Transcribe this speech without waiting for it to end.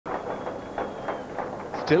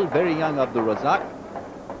Still very young Abdul Razzaq,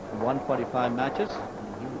 145 matches.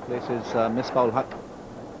 He replaces Misbah-ul Haq.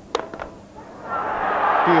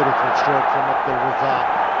 Beautiful stroke from Abdul Razzaq.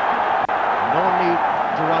 No need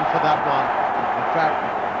to run for that one. In fact,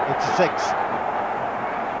 it's a 6.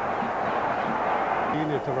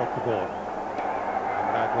 Meter of the ball. And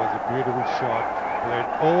that was a beautiful shot played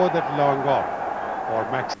over that long off for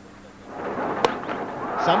Max.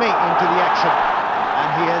 Sami into the action, and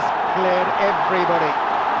he has cleared everybody.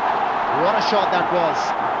 What a shot that was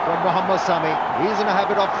from Mohammad Sami. He's in a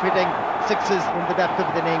habit of hitting 6s in the depth of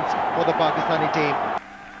the innings for the Pakistani team.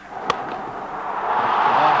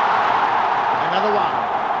 Another one.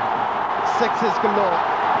 6s galore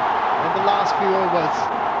in the last few overs.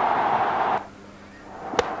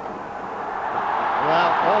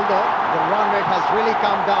 Well, although the run rate has really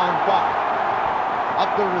come down, but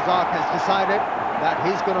Abdul Razzaq has decided that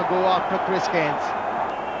he's going to go after Chris Gaines.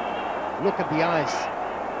 Look at the eyes,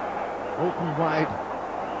 open wide,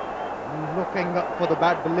 looking for the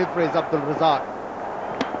bad deliveries, Abdul Razzaq.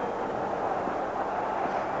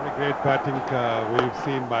 A great batting we've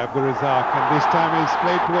seen by Abdul Razzaq, and this time he's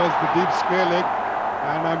played towards the deep square leg,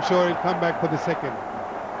 and I'm sure he'll come back for the second.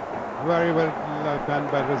 Very well done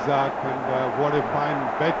by Razzaq, and what a fine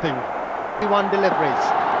batting. 1 deliveries.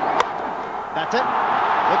 That's it.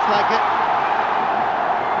 Looks like it.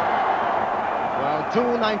 Well,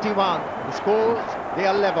 291. The scores, they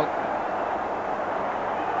are level.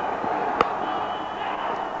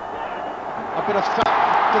 A bit of strike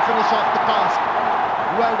to finish off the task.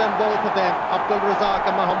 Well done, both of them, Abdul Razzaq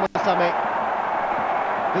and Mohammad Sami.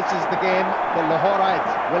 This is the game the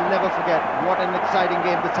Lahorites will never forget. What an exciting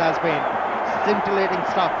game this has been. Scintillating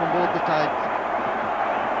stuff from both the sides.